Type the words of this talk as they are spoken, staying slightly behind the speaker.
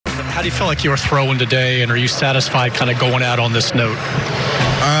How do you feel like you were throwing today, and are you satisfied kind of going out on this note?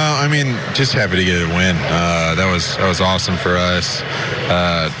 I mean, just happy to get a win. That was awesome for us.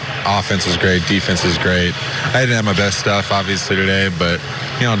 Offense was great. Defense is great. I didn't have my best stuff, obviously, today, but,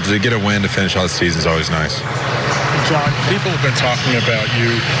 to get a win to finish out the season is always nice. John, people have been talking about you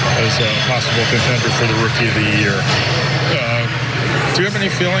as a possible contender for the Rookie of the Year. Do you have any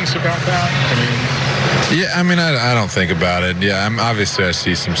feelings about that? I don't think about it. Yeah, obviously I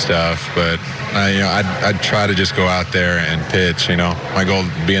see some stuff, but I'd try to just go out there and pitch. My goal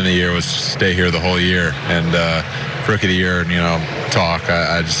at the beginning of the year was to stay here the whole year, and Rookie of the Year, talk.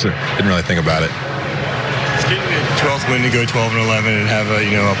 I just didn't really think about it. It's getting a 12th win to go 12-11 and have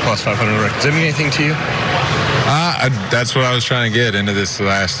a plus 500 record. Does that mean anything to you? That's what I was trying to get into this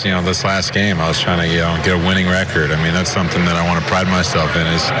last game. I was trying to, get a winning record. That's something that I want to pride myself in,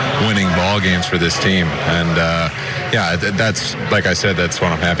 is winning ball games for this team. And that's, like I said, that's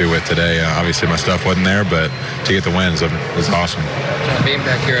what I'm happy with today. Obviously my stuff wasn't there, but to get the wins was awesome. John, being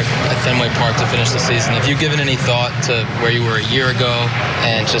back here at Fenway Park to finish the season, have you given any thought to where you were a year ago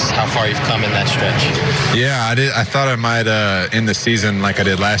and just how far you've come in that stretch? Yeah, I did. I thought I might end the season like I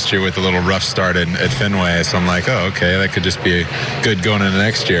did last year with a little rough start at Fenway. So I'm like, oh, okay, that could just be good going into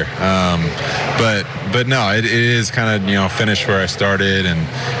next year. But no, it is kind of finish where I started,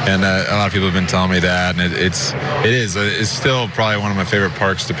 and a lot of people have been telling me that, and it's still probably one of my favorite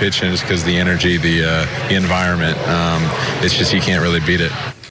parks to pitch in, just because the energy, the environment. It's just you can't really beat it.